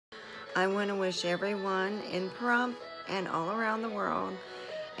I want to wish everyone in Pahrump and all around the world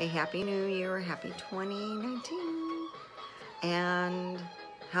a happy new year, happy 2019. And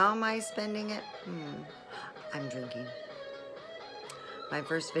how am I spending it? I'm drinking. My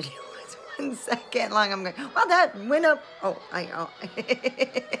first video was 1 second long. I'm going, well, that went up.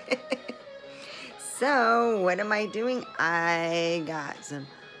 So, what am I doing? I got some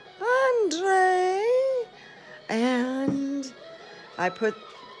Andre. And I put,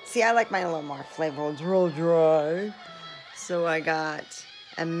 see, I like mine a little more flavorful. It's real dry. So I got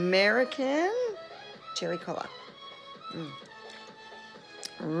American cherry cola.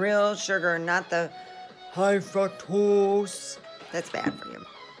 Real sugar, not the high fructose. That's bad for you.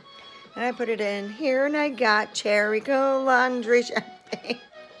 And I put it in here, and I got cherry cola Andre champagne.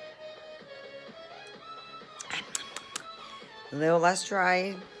 A little less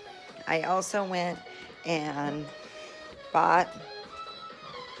dry. I also went and bought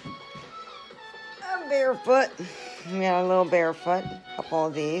a Barefoot. We got a little Barefoot, a couple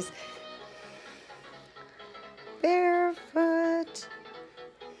of these. Barefoot.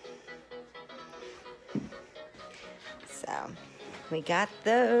 So we got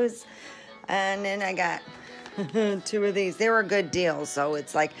those. And then I got 2 of these. They were good deals. So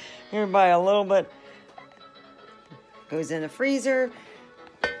it's like, here, buy a little bit. Goes in the freezer.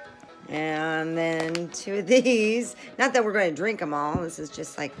 And then 2 of these. Not that we're going to drink them all. This is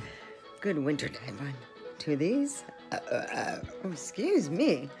just like good wintertime fun. 2 of these. Excuse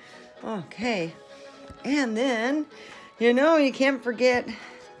me. Okay. And then, you know, you can't forget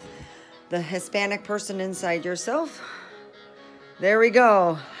the Hispanic person inside yourself. There we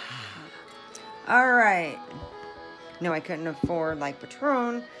go. All right. No, I couldn't afford like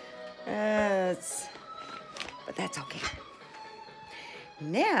Patron. But that's okay.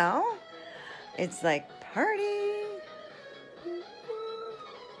 Now, it's like party.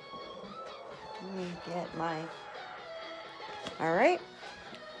 Let me get my, all right.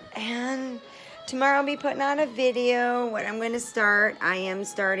 And tomorrow I'll be putting on a video. What I'm going to start, I am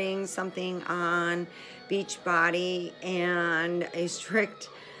starting something on Beachbody and a strict,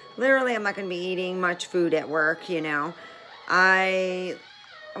 literally I'm not going to be eating much food at work, you know. I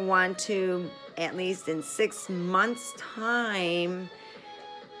want to, at least in 6 months' time,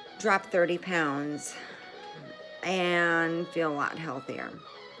 drop 30 pounds and feel a lot healthier.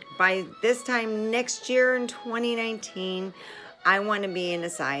 By this time next year in 2019, I want to be in a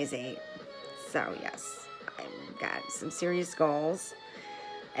size 8. So yes, I've got some serious goals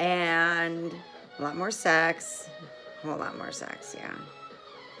and a lot more sex, a whole lot more sex, yeah.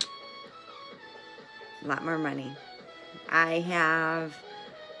 A lot more money. I have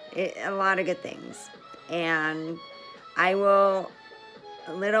a lot of good things, and I will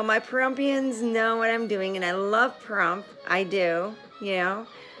let my Pahrumpians know what I'm doing, and I love Pahrump. I do, you know.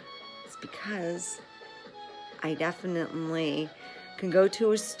 It's because I definitely can go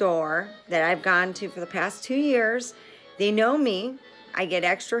to a store that I've gone to for the past 2 years. They know me. I get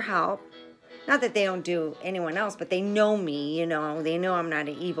extra help. Not that they don't do anyone else, but they know me, you know. They know I'm not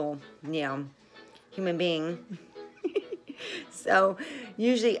an evil, you know, human being. So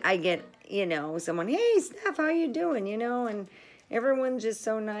usually I get, you know, someone, hey, Steph, how you doing, you know, and everyone's just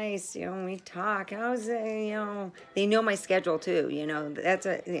so nice, you know, we talk, how's it, you know, they know my schedule too, you know, that's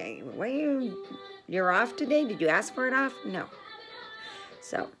a, what you're off today? Did you ask for it off? No.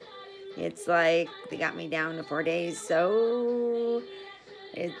 So it's like they got me down to 4 days, so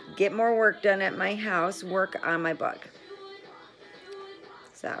get more work done at my house, work on my book.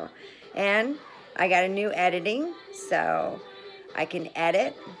 So, and I got a new editing, so I can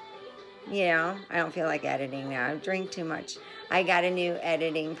edit. You know, I don't feel like editing now. I drink too much. I got a new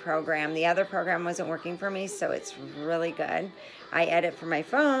editing program. The other program wasn't working for me, so it's really good. I edit from my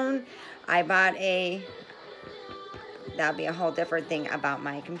phone. I bought that'll be a whole different thing about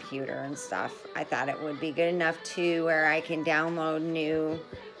my computer and stuff. I thought it would be good enough to where I can download new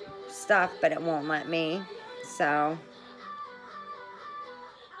stuff, but it won't let me. So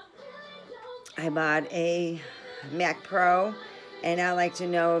I bought a Mac Pro, and I'd like to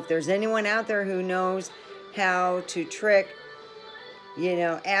know if there's anyone out there who knows how to trick, you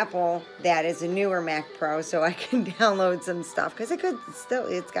know, Apple that is a newer Mac Pro, so I can download some stuff, because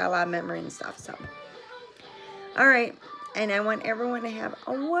it's got a lot of memory and stuff. So, all right, and I want everyone to have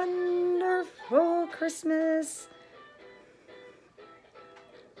a wonderful Christmas.